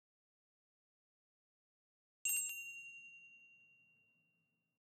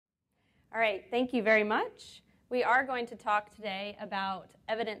All right, thank you very much. We are going to talk today about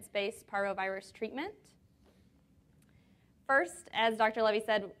evidence-based parvovirus treatment. First, as Dr. Levy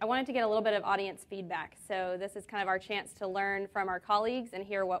said, I wanted to get a little bit of audience feedback. So this is kind of our chance to learn from our colleagues and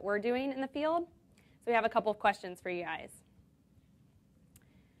hear what we're doing in the field. So we have a couple of questions for you guys.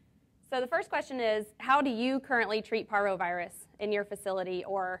 So the first question is, how do you currently treat parvovirus in your facility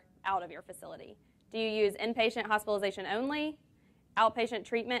or out of your facility? Do you use inpatient hospitalization only, outpatient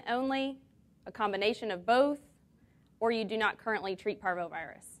treatment only, a combination of both, or you do not currently treat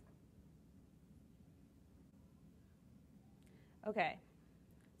parvovirus? Okay,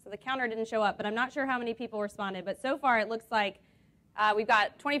 so the counter didn't show up, but I'm not sure how many people responded. But so far it looks like we've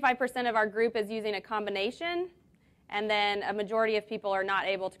got 25% of our group is using a combination, and then a majority of people are not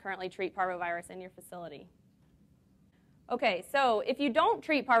able to currently treat parvovirus in your facility. Okay, so if you don't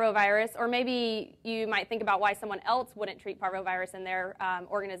treat parvovirus, or maybe you might think about why someone else wouldn't treat parvovirus in their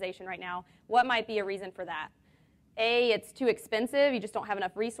organization right now, what might be a reason for that? A, it's too expensive, you just don't have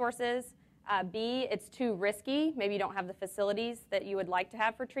enough resources. B, it's too risky, maybe you don't have the facilities that you would like to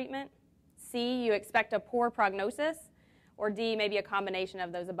have for treatment. C, you expect a poor prognosis. Or D, maybe a combination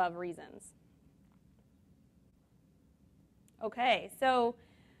of those above reasons. Okay, so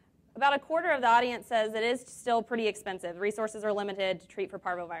about a quarter of the audience says it is still pretty expensive. Resources are limited to treat for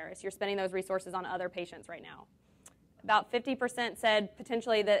parvovirus. You're spending those resources on other patients right now. About 50% said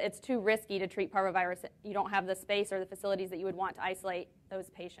potentially that it's too risky to treat parvovirus. You don't have the space or the facilities that you would want to isolate those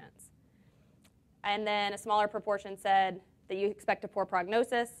patients. And then a smaller proportion said that you expect a poor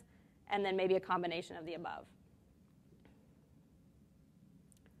prognosis, and then maybe a combination of the above.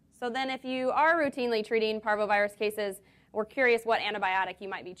 So then if you are routinely treating parvovirus cases, we're curious what antibiotic you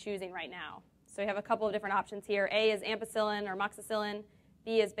might be choosing right now. So we have a couple of different options here. A is ampicillin or moxicillin,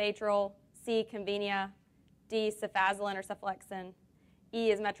 B is Baytril, C Convenia, D cefazolin or cephalexin, E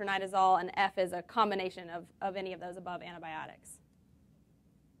is metronidazole, and F is a combination of any of those above antibiotics.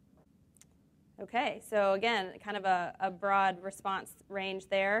 Okay, so again, kind of a broad response range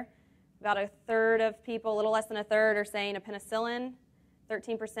there. About a third of people, a little less than a third, are saying a penicillin,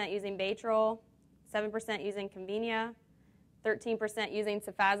 13% using Baytril, 7% using Convenia, 13% using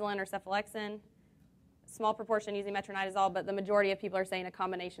cefazolin or cephalexin, small proportion using metronidazole, but the majority of people are saying a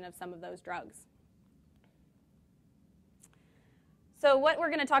combination of some of those drugs. So what we're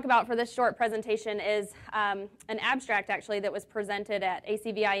going to talk about for this short presentation is an abstract, actually, that was presented at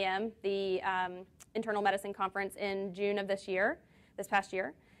ACVIM, the Internal Medicine Conference in June of this past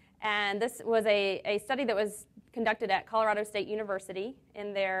year. And this was a study that was conducted at Colorado State University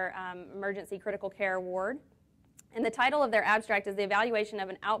in their emergency critical care ward. And the title of their abstract is the evaluation of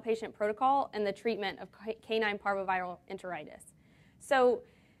an outpatient protocol and the treatment of canine parvoviral enteritis. So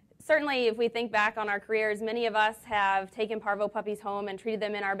certainly if we think back on our careers, many of us have taken parvo puppies home and treated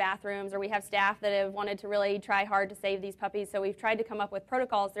them in our bathrooms, or we have staff that have wanted to really try hard to save these puppies. So we've tried to come up with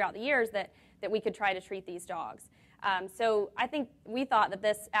protocols throughout the years that we could try to treat these dogs. So I think we thought that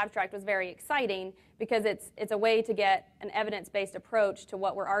this abstract was very exciting because it's a way to get an evidence-based approach to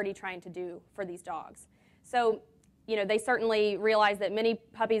what we're already trying to do for these dogs. So, you know, they certainly realized that many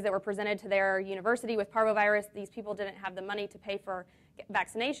puppies that were presented to their university with parvovirus, these people didn't have the money to pay for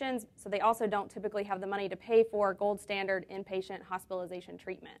vaccinations, so they also don't typically have the money to pay for gold standard inpatient hospitalization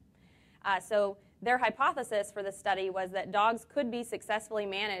treatment. So their hypothesis for this study was that dogs could be successfully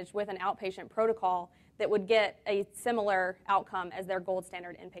managed with an outpatient protocol that would get a similar outcome as their gold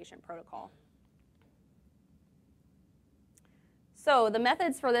standard inpatient protocol. So the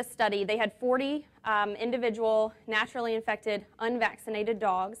methods for this study, they had 40 individual naturally infected unvaccinated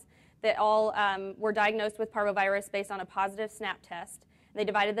dogs that all were diagnosed with parvovirus based on a positive SNAP test. They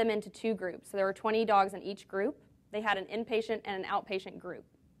divided them into two groups. So there were 20 dogs in each group. They had an inpatient and an outpatient group.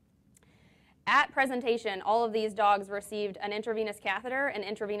 At presentation, all of these dogs received an intravenous catheter and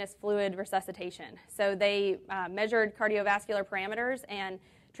intravenous fluid resuscitation. So they measured cardiovascular parameters and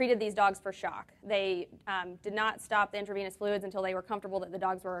treated these dogs for shock. They did not stop the intravenous fluids until they were comfortable that the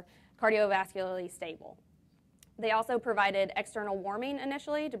dogs were cardiovascularly stable. They also provided external warming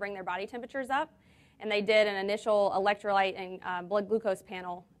initially to bring their body temperatures up, and they did an initial electrolyte and blood glucose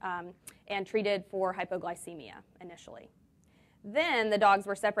panel and treated for hypoglycemia initially. Then the dogs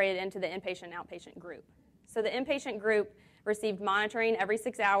were separated into the inpatient and outpatient group. So the inpatient group received monitoring every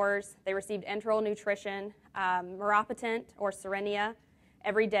 6 hours. They received enteral nutrition, meropitant or Cerenia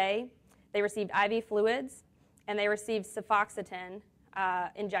every day. They received IV fluids, and they received cefoxitin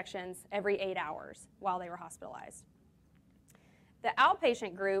injections every 8 hours while they were hospitalized. The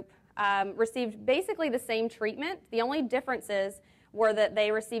outpatient group received basically the same treatment. The only differences were that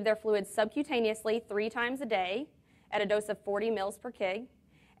they received their fluids subcutaneously 3 times a day at a dose of 40 mils per kg,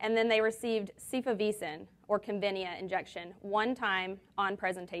 And then they received cefavecin, or Convinia injection, one time on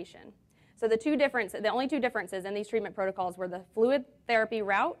presentation. So the only two differences in these treatment protocols were the fluid therapy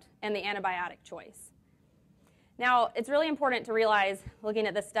route and the antibiotic choice. Now, it's really important to realize, looking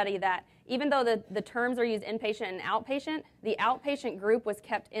at this study, that even though the terms are used inpatient and outpatient, the outpatient group was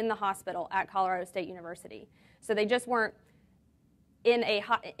kept in the hospital at Colorado State University. So they just weren't in a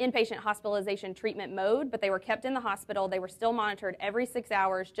inpatient hospitalization treatment mode, but they were kept in the hospital. They were still monitored every 6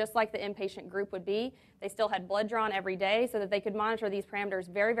 hours, just like the inpatient group would be. They still had blood drawn every day so that they could monitor these parameters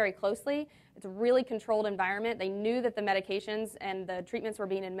very, very closely. It's a really controlled environment. They knew that the medications and the treatments were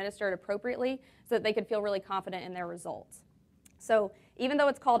being administered appropriately so that they could feel really confident in their results. So even though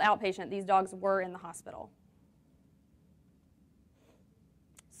it's called outpatient, these dogs were in the hospital.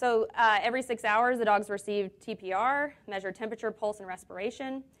 So every 6 hours, the dogs received TPR, measured temperature, pulse, and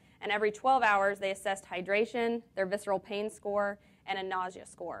respiration. And every 12 hours, they assessed hydration, their visceral pain score, and a nausea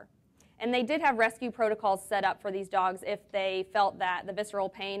score. And they did have rescue protocols set up for these dogs. If they felt that the visceral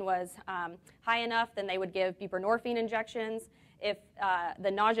pain was high enough, then they would give buprenorphine injections. If the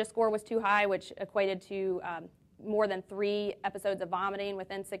nausea score was too high, which equated to more than 3 episodes of vomiting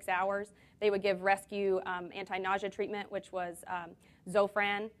within 6 hours, they would give rescue anti-nausea treatment, which was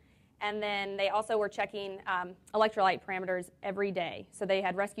Zofran. And then they also were checking electrolyte parameters every day. So they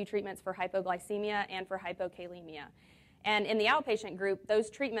had rescue treatments for hypoglycemia and for hypokalemia. And in the outpatient group,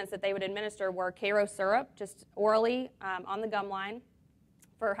 those treatments that they would administer were Cairo syrup, just orally on the gum line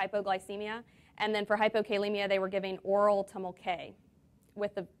for hypoglycemia. And then for hypokalemia, they were giving oral Tumul-K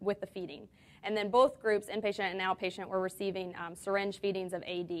with the feeding. And then both groups, inpatient and outpatient, were receiving syringe feedings of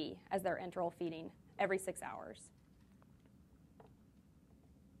AD as their enteral feeding every 6 hours.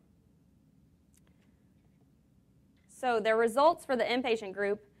 So their results for the inpatient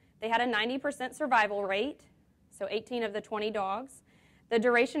group, they had a 90% survival rate, so 18 of the 20 dogs. The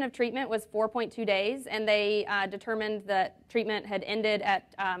duration of treatment was 4.2 days, and they determined that treatment had ended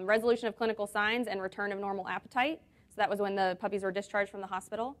at resolution of clinical signs and return of normal appetite. So that was when the puppies were discharged from the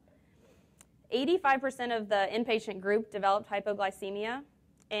hospital. 85% of the inpatient group developed hypoglycemia,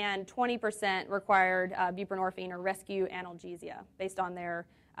 and 20% required buprenorphine or rescue analgesia based on their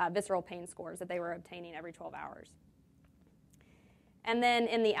visceral pain scores that they were obtaining every 12 hours. And then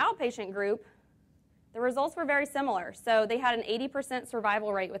in the outpatient group, the results were very similar. So they had an 80%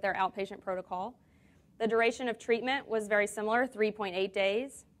 survival rate with their outpatient protocol. The duration of treatment was very similar, 3.8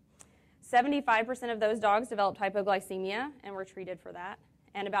 days. 75% of those dogs developed hypoglycemia and were treated for that.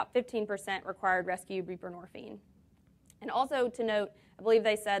 And about 15% required rescue buprenorphine. And also to note, I believe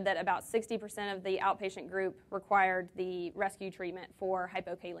they said that about 60% of the outpatient group required the rescue treatment for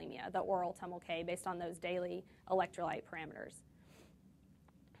hypokalemia, the oral Tumul-K, based on those daily electrolyte parameters.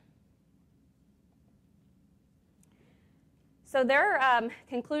 So their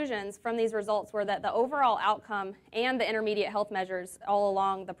conclusions from these results were that the overall outcome and the intermediate health measures all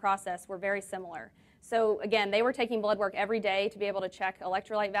along the process were very similar. So again, they were taking blood work every day to be able to check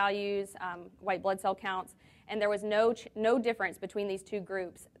electrolyte values, white blood cell counts, and there was no difference between these two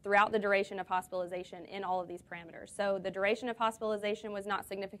groups throughout the duration of hospitalization in all of these parameters. So the duration of hospitalization was not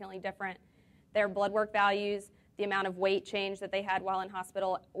significantly different. Their blood work values, the amount of weight change that they had while in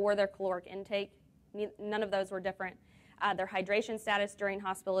hospital, or their caloric intake, none of those were different. Their hydration status during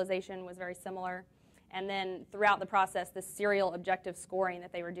hospitalization was very similar. And then throughout the process, the serial objective scoring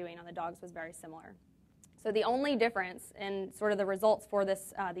that they were doing on the dogs was very similar. So the only difference in sort of the results for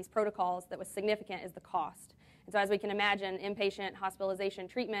these protocols that was significant is the cost. And so as we can imagine, inpatient hospitalization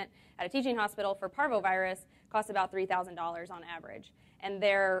treatment at a teaching hospital for parvovirus costs about $3,000 on average. And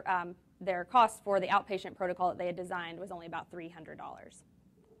their cost for the outpatient protocol that they had designed was only about $300.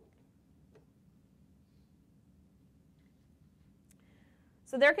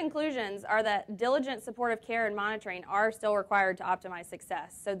 So their conclusions are that diligent supportive care and monitoring are still required to optimize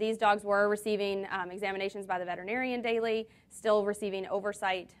success. So these dogs were receiving examinations by the veterinarian daily, still receiving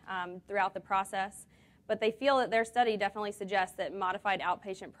oversight throughout the process. But they feel that their study definitely suggests that modified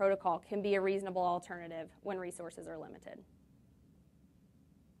outpatient protocol can be a reasonable alternative when resources are limited.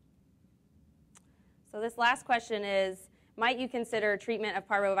 So this last question is, might you consider treatment of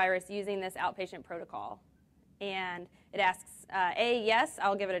parvovirus using this outpatient protocol? And it asks, A, yes,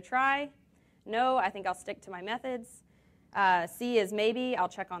 I'll give it a try. No, I think I'll stick to my methods. C is maybe, I'll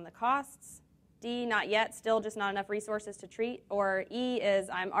check on the costs. D, not yet, still just not enough resources to treat. Or E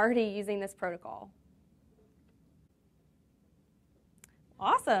is, I'm already using this protocol.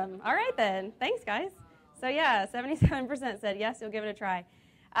 Awesome. All right then. Thanks, guys. So yeah, 77% said yes, you'll give it a try.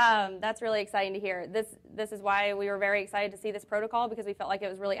 That's really exciting to hear. This is why we were very excited to see this protocol, because we felt like it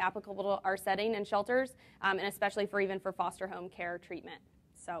was really applicable to our setting and shelters, and especially for foster home care treatment.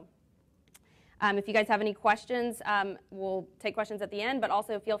 So if you guys have any questions, we'll take questions at the end, but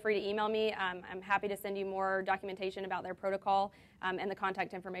also feel free to email me. I'm happy to send you more documentation about their protocol and the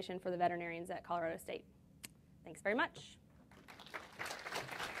contact information for the veterinarians at Colorado State. Thanks very much.